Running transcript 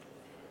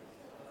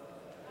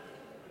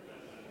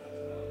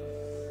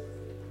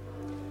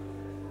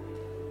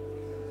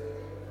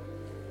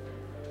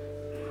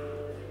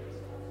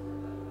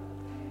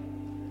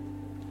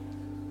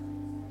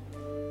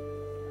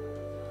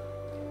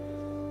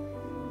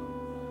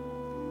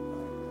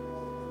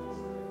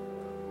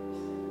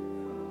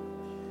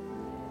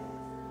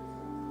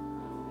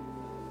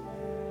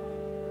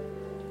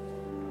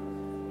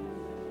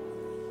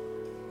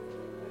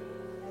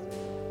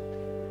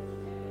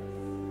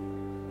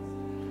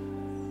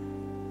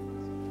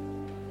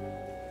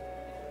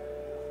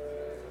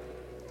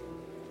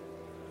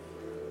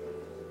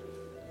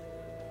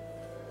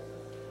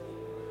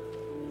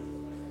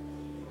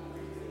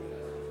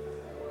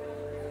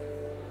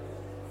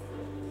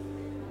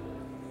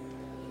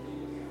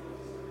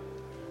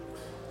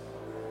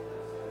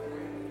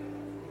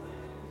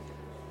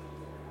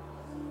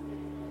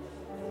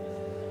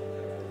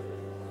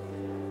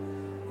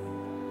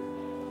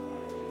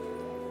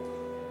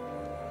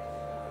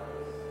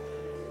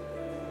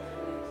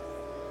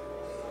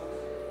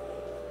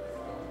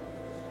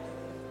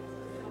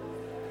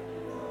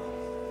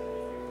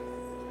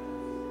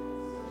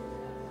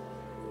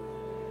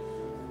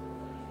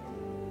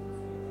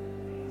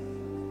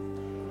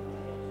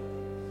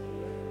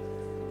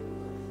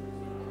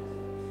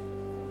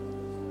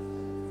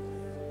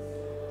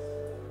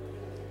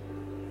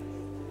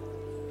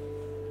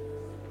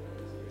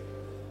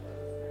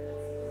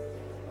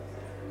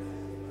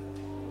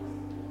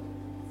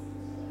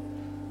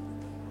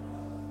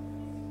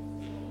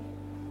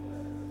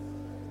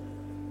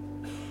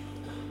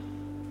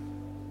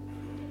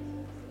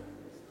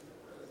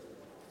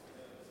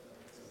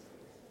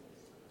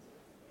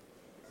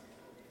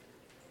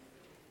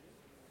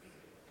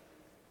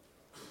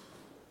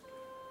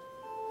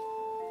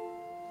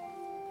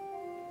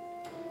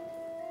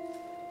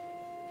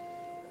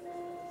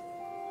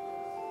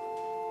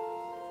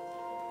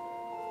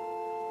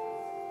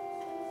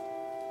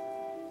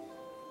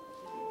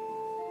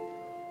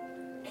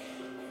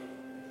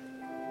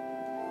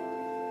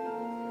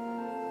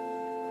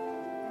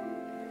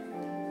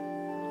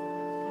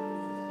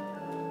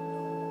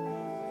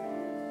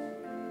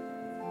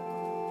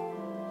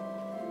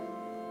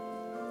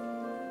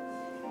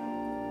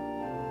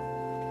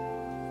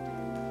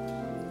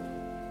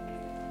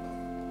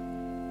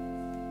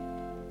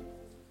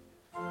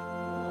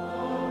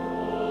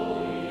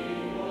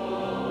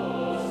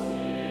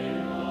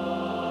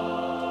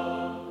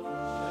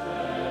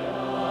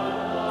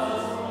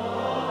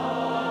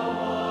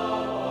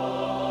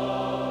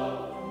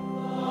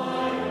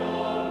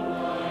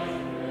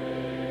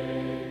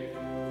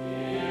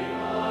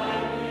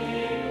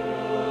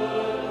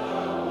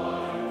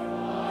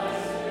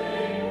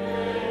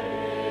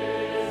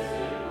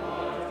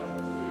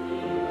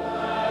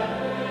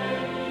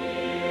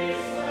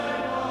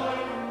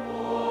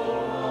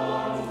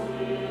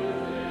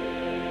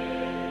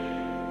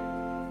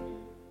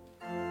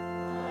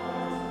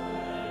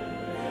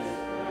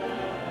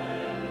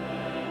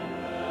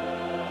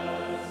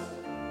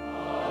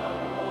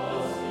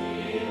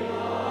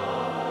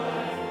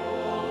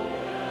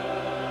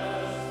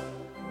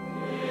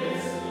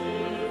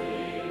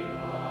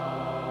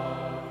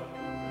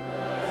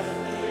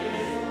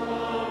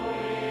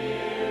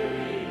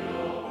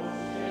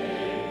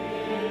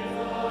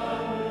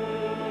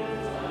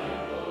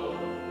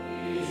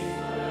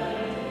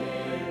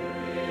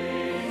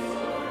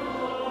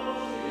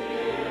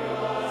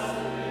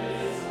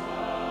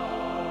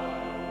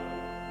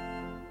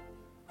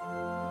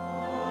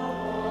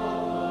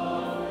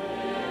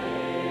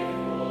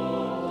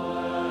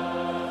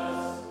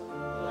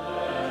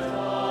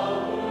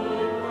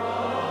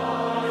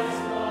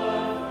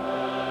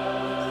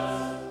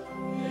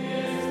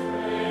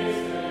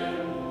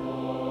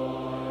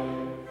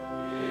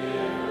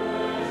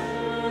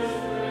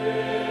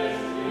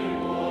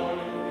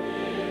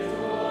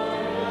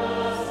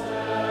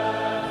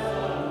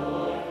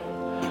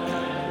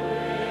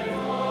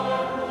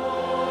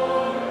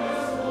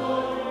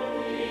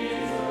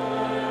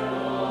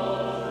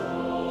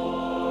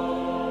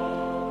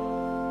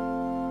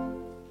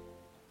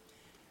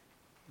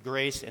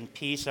grace and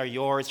peace are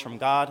yours from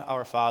God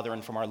our Father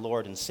and from our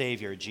Lord and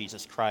Savior,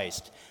 Jesus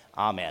Christ.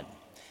 Amen.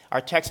 Our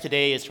text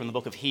today is from the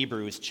book of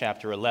Hebrews,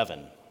 chapter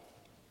 11.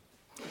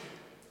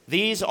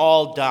 These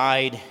all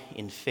died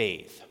in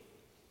faith,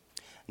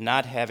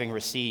 not having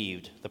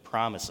received the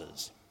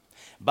promises,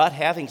 but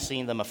having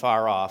seen them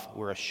afar off,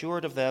 were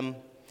assured of them,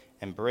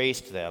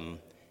 embraced them,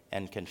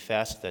 and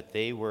confessed that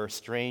they were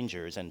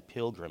strangers and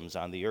pilgrims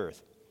on the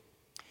earth.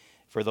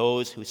 For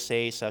those who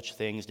say such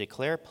things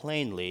declare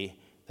plainly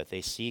that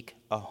they seek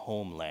a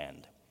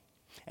homeland.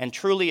 And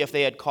truly, if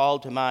they had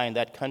called to mind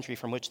that country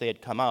from which they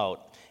had come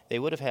out, they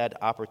would have had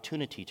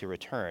opportunity to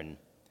return.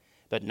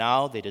 But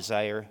now they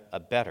desire a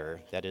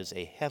better, that is,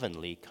 a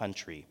heavenly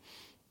country.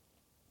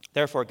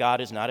 Therefore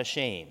God is not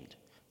ashamed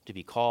to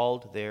be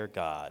called their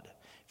God,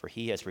 for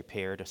he has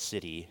prepared a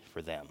city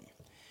for them.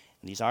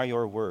 And these are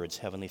your words,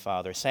 Heavenly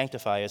Father.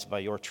 Sanctify us by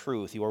your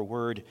truth. Your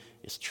word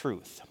is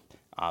truth.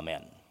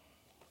 Amen.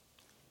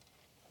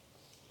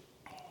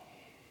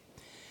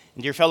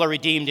 And dear fellow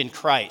redeemed in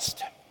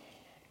Christ,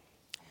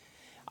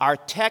 our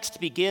text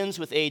begins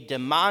with a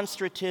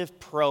demonstrative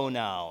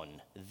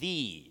pronoun,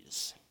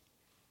 these.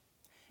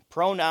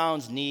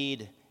 Pronouns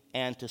need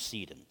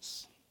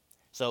antecedents.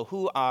 So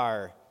who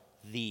are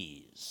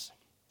these?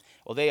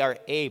 Well, they are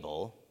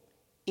Abel,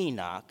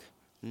 Enoch,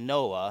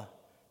 Noah,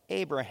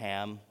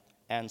 Abraham,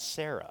 and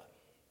Sarah.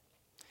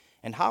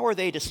 And how are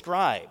they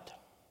described?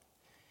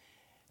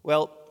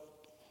 Well,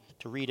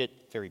 to read it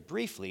very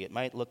briefly, it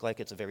might look like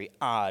it's a very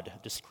odd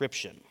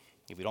description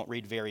if we don't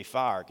read very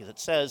far, because it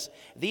says,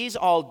 these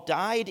all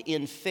died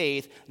in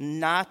faith,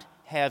 not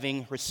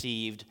having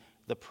received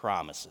the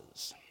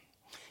promises.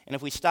 And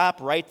if we stop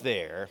right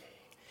there,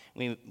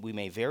 we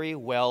may very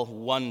well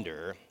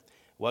wonder,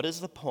 what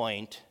is the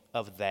point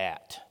of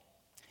that?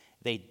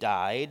 They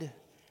died,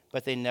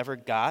 but they never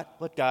got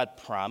what God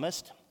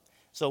promised.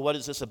 So what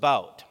is this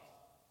about?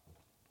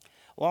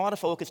 Well, I want to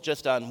focus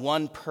just on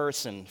one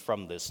person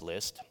from this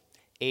list,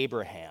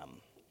 Abraham.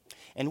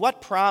 And what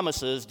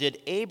promises did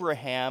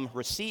Abraham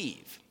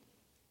receive?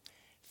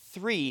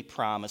 3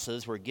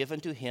 promises were given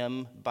to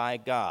him by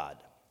God.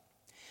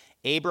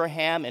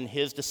 Abraham and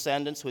his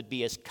descendants would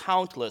be as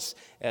countless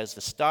as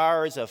the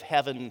stars of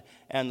heaven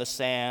and the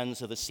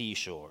sands of the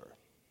seashore.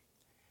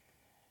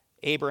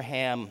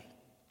 Abraham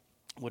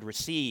would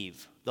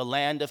receive the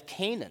land of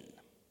Canaan.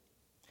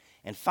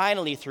 And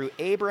finally, through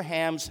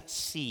Abraham's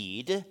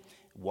seed,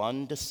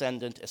 one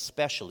descendant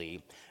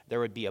especially, there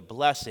would be a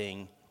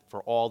blessing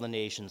for all the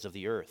nations of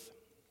the earth.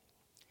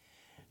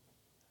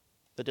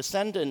 The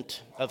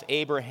descendant of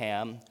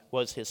Abraham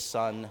was his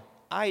son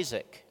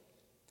Isaac.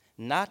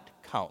 Not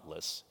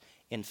countless.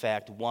 In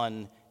fact,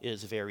 one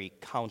is very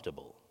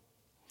countable.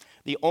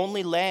 The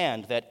only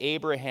land that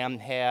Abraham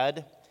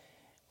had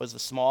was the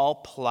small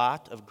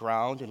plot of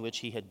ground in which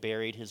he had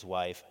buried his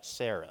wife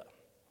Sarah.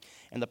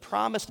 And the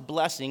promised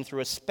blessing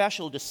through a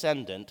special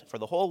descendant for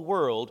the whole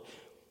world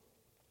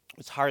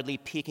was hardly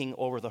peeking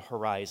over the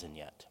horizon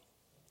yet.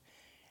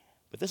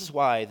 But this is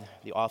why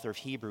the author of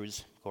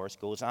Hebrews, of course,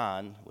 goes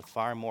on with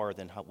far more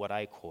than what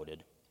I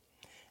quoted.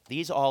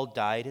 These all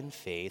died in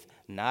faith,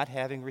 not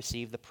having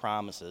received the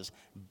promises,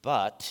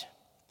 but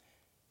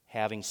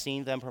having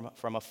seen them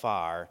from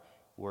afar,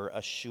 were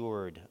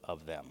assured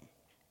of them.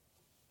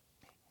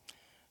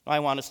 Now I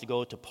want us to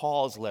go to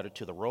Paul's letter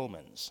to the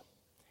Romans.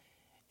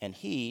 And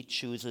he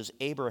chooses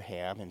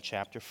Abraham in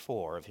chapter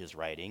 4 of his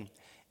writing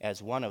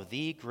as one of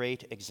the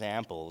great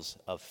examples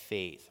of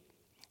faith.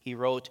 He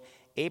wrote,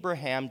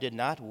 Abraham did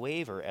not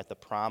waver at the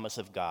promise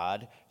of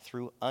God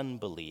through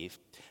unbelief,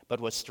 but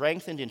was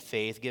strengthened in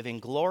faith, giving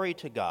glory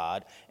to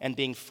God, and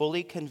being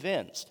fully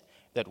convinced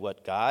that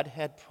what God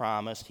had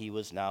promised he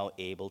was now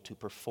able to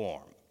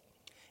perform.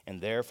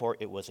 And therefore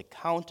it was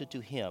accounted to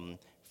him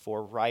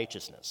for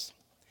righteousness.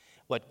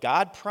 What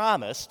God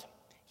promised,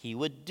 he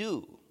would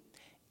do.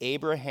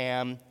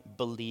 Abraham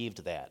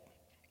believed that.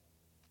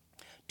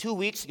 2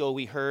 weeks ago,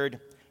 we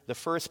heard the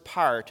first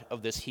part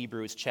of this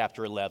Hebrews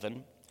chapter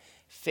 11.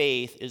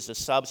 Faith is the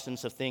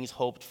substance of things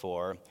hoped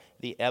for,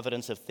 the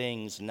evidence of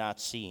things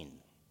not seen.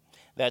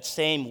 That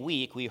same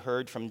week, we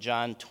heard from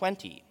John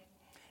 20,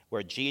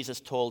 where Jesus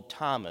told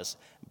Thomas,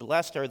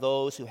 blessed are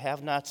those who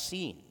have not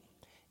seen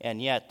and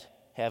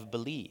yet have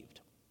believed.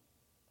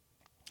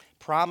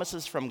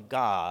 Promises from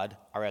God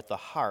are at the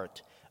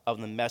heart of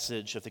the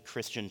message of the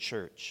Christian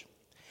church.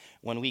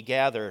 When we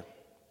gather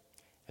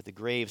at the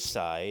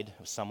graveside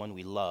of someone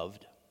we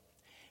loved,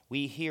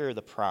 we hear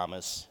the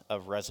promise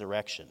of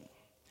resurrection.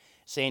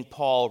 St.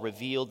 Paul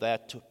revealed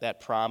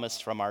that promise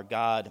from our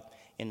God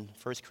in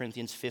 1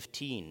 Corinthians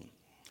 15.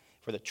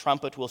 For the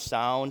trumpet will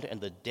sound, and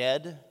the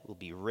dead will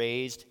be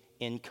raised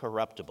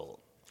incorruptible.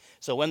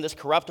 So when this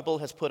corruptible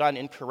has put on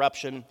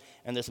incorruption,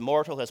 and this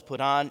mortal has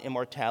put on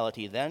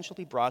immortality, then shall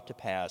be brought to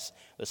pass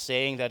the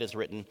saying that is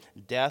written,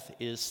 death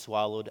is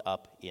swallowed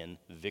up in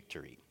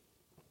victory.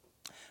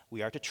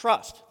 We are to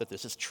trust that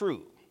this is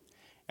true,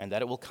 and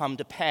that it will come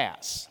to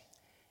pass,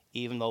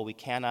 even though we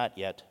cannot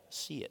yet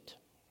see it.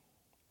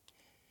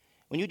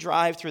 When you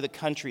drive through the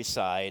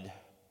countryside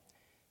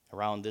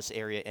around this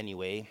area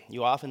anyway,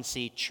 you often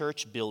see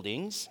church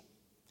buildings,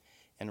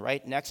 and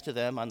right next to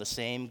them on the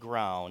same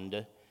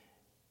ground,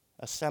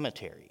 a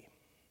cemetery.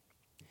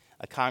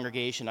 A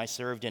congregation I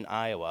served in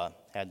Iowa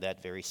had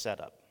that very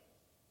setup.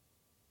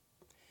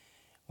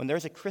 When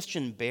there's a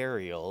Christian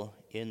burial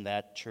in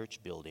that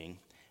church building,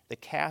 the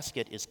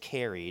casket is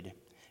carried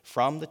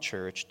from the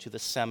church to the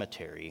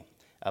cemetery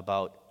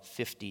about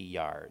 50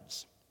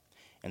 yards.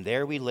 And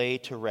there we lay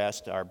to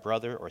rest our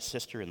brother or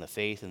sister in the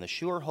faith in the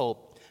sure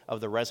hope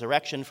of the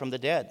resurrection from the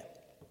dead.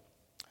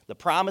 The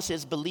promise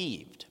is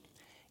believed,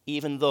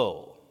 even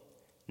though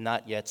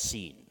not yet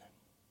seen.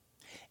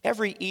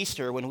 Every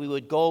Easter, when we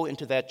would go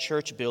into that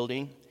church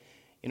building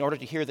in order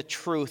to hear the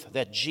truth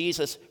that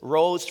Jesus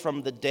rose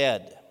from the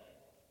dead,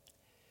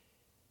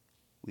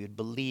 we would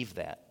believe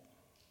that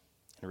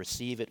and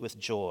receive it with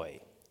joy.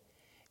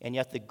 And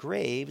yet the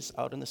graves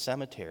out in the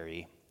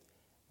cemetery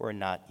were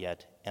not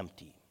yet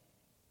empty.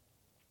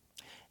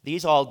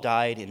 These all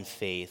died in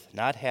faith,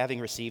 not having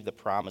received the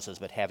promises,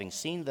 but having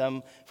seen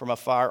them from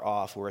afar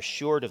off, were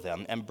assured of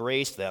them,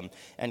 embraced them,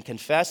 and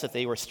confessed that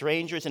they were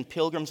strangers and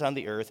pilgrims on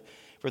the earth.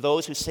 For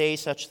those who say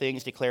such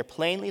things declare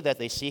plainly that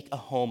they seek a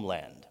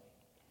homeland.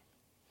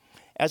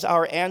 As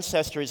our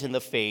ancestors in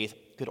the faith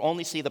could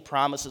only see the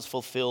promises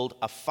fulfilled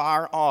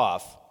afar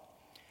off,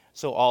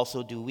 so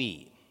also do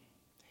we.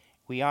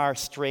 We are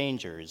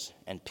strangers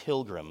and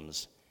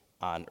pilgrims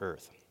on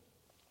earth.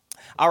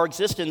 Our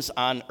existence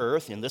on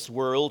earth in this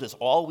world is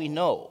all we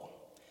know,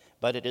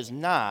 but it is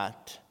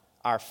not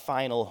our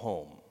final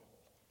home.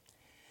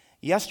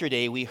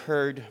 Yesterday we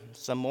heard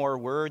some more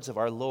words of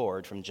our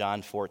Lord from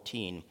John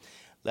 14.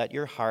 Let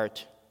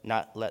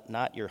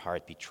not your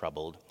heart be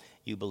troubled.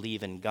 You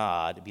believe in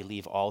God,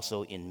 believe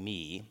also in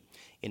me.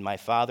 In my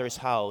Father's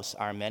house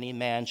are many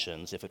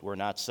mansions. If it were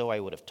not so, I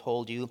would have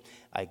told you.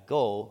 I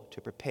go to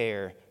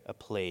prepare a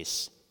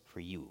place for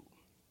you.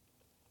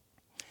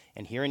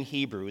 And here in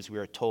Hebrews, we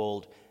are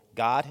told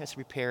God has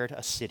prepared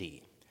a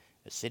city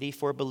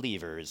for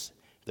believers,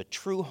 the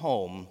true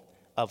home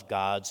of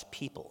God's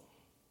people.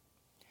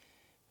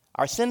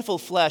 Our sinful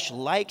flesh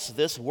likes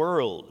this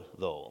world,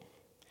 though.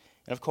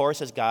 And of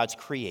course, as God's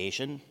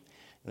creation,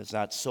 it's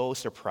not so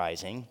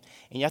surprising.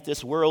 And yet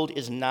this world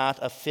is not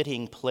a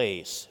fitting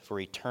place for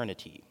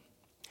eternity.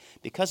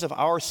 Because of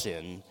our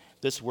sin,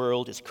 this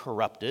world is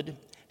corrupted,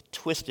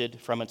 twisted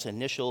from its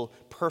initial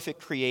perfect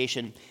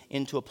creation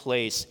into a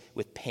place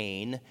with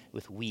pain,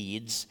 with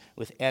weeds,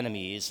 with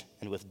enemies,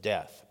 and with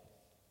death.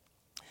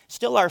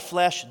 Still, our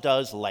flesh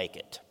does like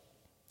it.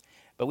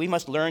 But we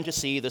must learn to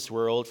see this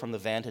world from the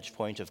vantage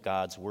point of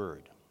God's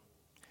Word.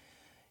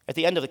 At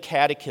the end of the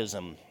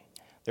Catechism,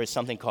 there's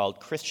something called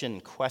Christian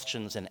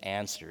Questions and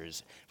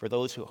Answers for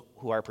those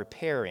who are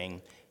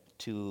preparing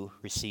to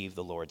receive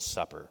the Lord's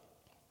Supper.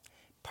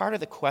 Part of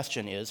the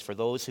question is, for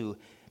those who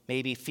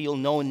maybe feel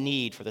no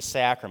need for the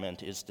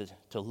sacrament, is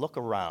to look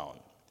around.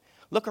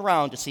 Look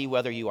around to see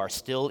whether you are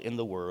still in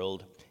the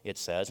world, it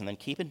says, and then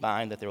keep in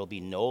mind that there will be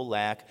no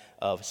lack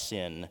of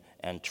sin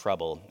and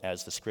trouble,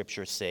 as the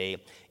scriptures say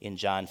in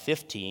John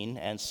 15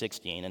 and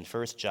 16 and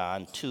 1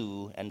 John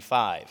 2 and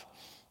 5.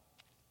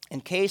 In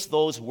case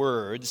those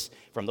words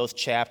from those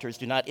chapters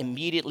do not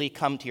immediately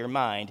come to your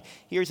mind,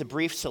 here's a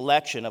brief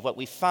selection of what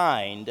we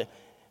find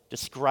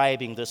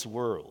describing this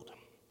world.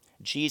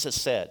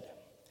 Jesus said,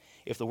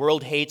 "If the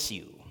world hates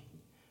you,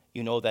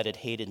 you know that it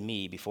hated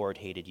me before it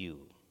hated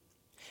you.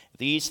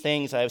 These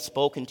things I have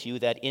spoken to you,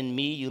 that in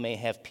me you may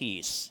have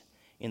peace.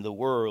 In the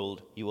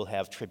world you will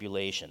have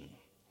tribulation."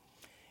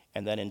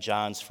 And then in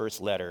John's first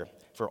letter,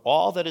 "For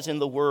all that is in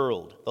the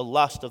world, the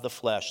lust of the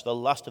flesh, the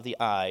lust of the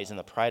eyes, and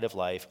the pride of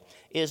life,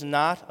 is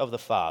not of the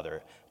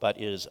Father, but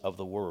is of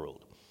the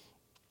world.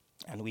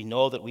 And we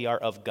know that we are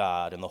of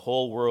God, and the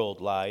whole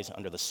world lies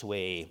under the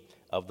sway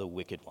of the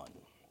wicked one."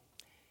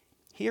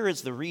 Here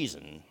is the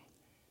reason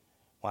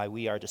why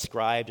we are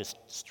described as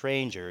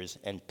strangers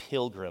and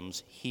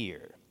pilgrims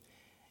here.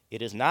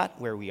 It is not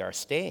where we are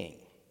staying,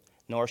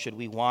 nor should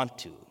we want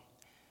to.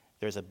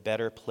 There's a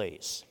better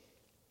place.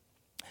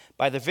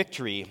 By the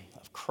victory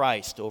of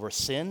Christ over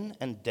sin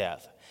and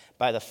death,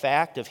 by the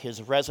fact of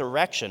his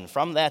resurrection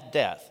from that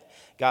death,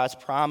 God's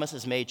promise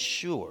is made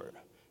sure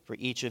for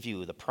each of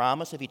you. The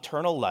promise of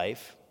eternal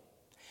life,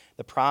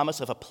 the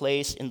promise of a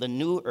place in the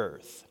new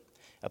earth,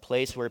 a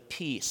place where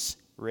peace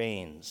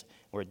reigns,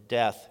 where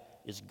death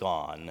is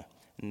gone,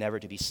 never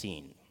to be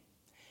seen.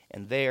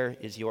 And there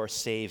is your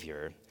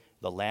Savior,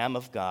 the Lamb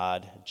of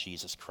God,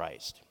 Jesus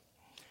Christ.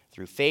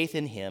 Through faith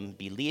in him,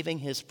 believing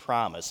his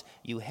promise,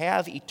 you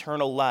have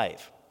eternal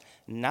life,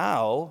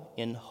 now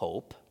in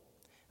hope,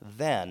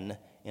 then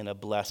in a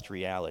blessed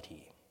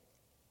reality.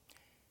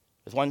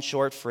 There's one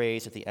short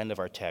phrase at the end of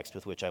our text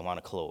with which I want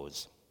to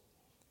close.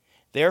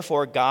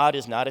 Therefore, God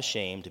is not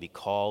ashamed to be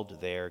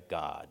called their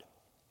God.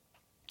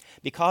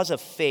 Because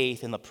of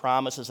faith in the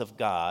promises of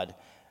God,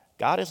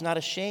 God is not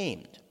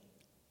ashamed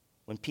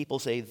when people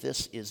say,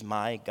 "This is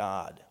my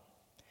God."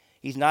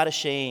 He's not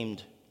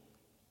ashamed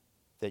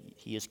that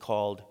he is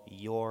called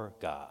your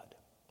God,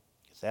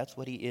 because that's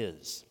what he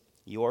is,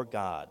 your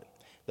God.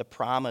 The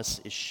promise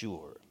is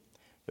sure.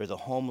 There's a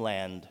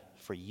homeland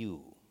for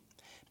you.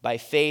 By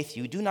faith,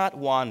 you do not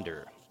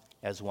wander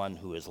as one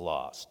who is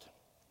lost,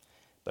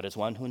 but as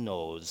one who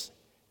knows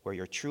where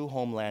your true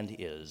homeland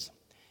is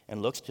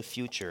and looks to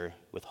future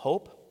with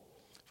hope,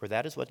 for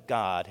that is what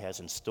God has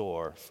in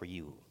store for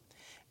you.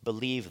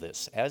 Believe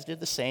this, as did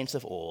the saints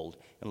of old,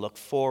 and look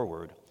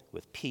forward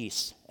with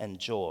peace and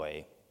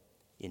joy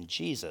in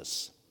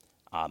Jesus.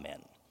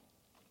 Amen.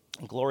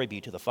 And glory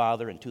be to the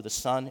Father, and to the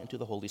Son, and to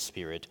the Holy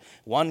Spirit,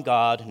 one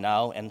God,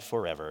 now and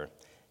forever.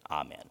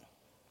 Amen.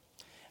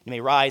 You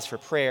may rise for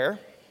prayer.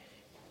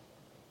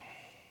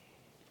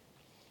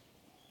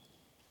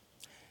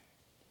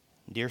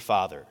 Dear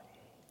Father,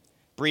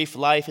 brief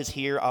life is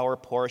here our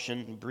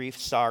portion, brief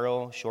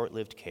sorrow,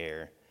 short-lived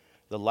care.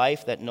 The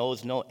life that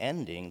knows no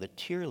ending, the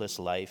tearless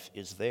life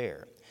is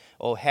there.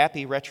 O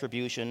happy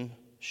retribution,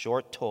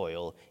 short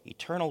toil,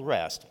 eternal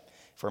rest,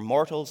 for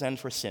mortals and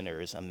for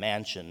sinners, a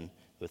mansion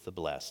with the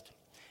blessed.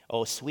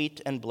 O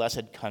sweet and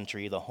blessed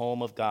country, the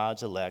home of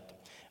God's elect.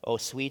 O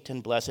sweet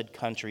and blessed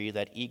country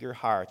that eager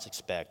hearts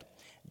expect.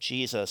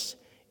 Jesus,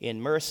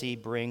 in mercy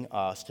bring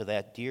us to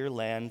that dear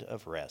land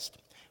of rest,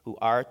 who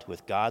art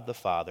with God the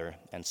Father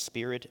and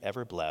Spirit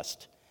ever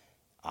blessed.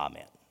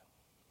 Amen.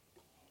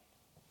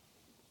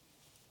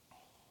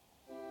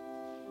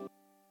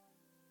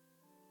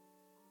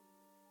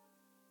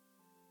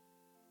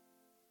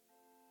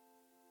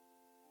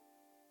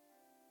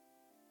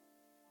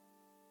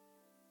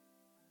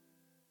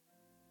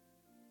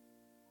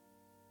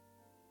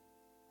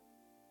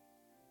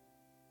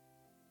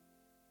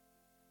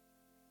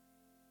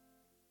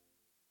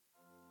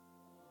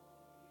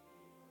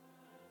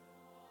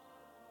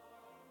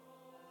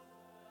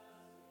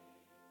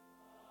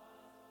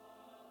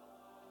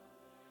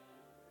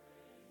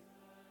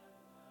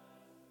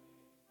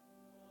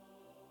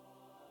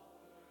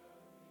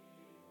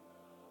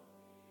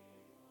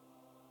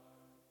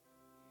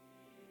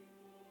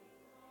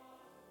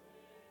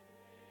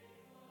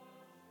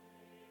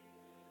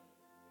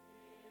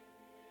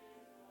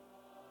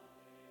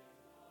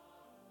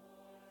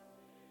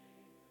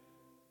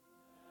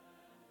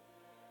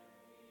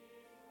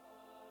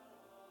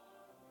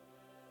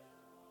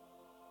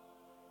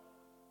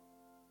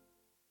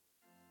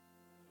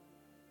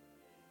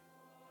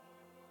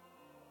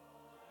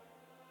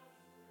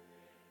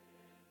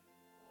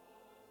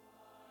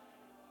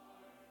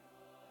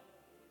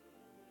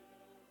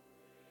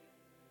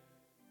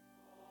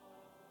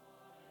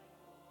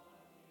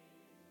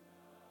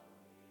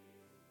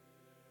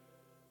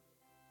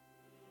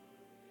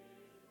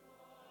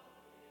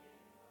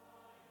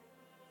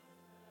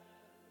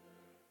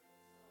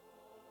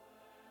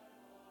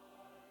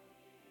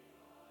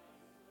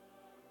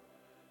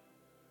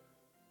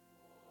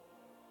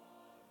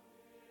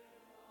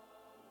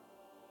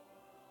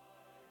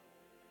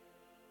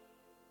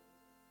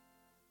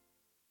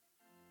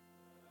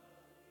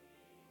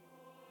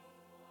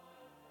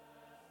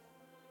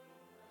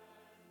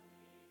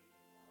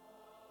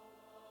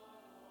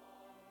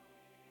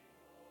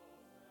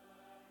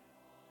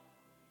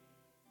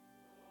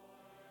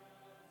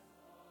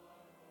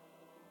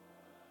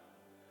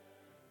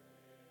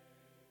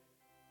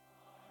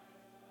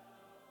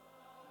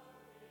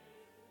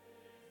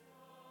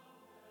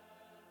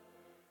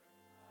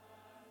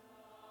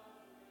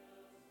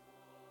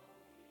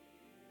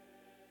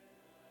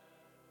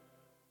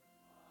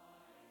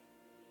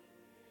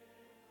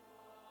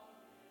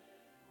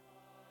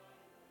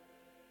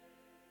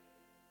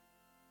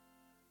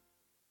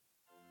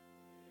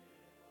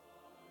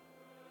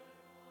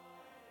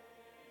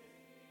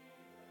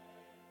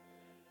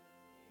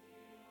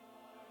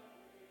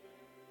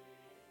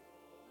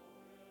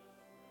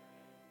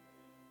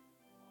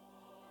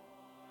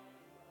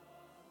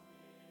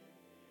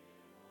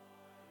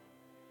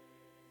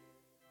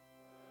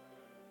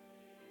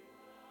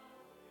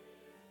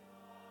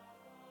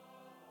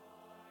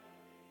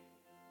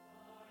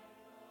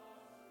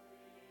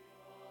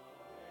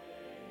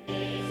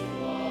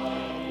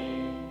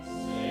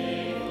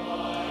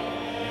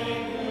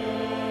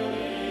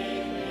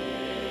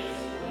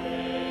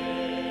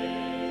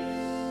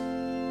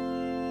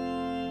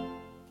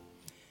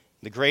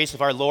 The grace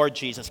of our Lord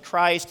Jesus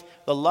Christ,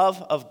 the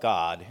love of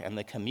God, and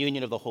the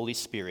communion of the Holy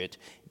Spirit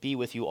be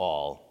with you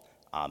all.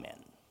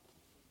 Amen.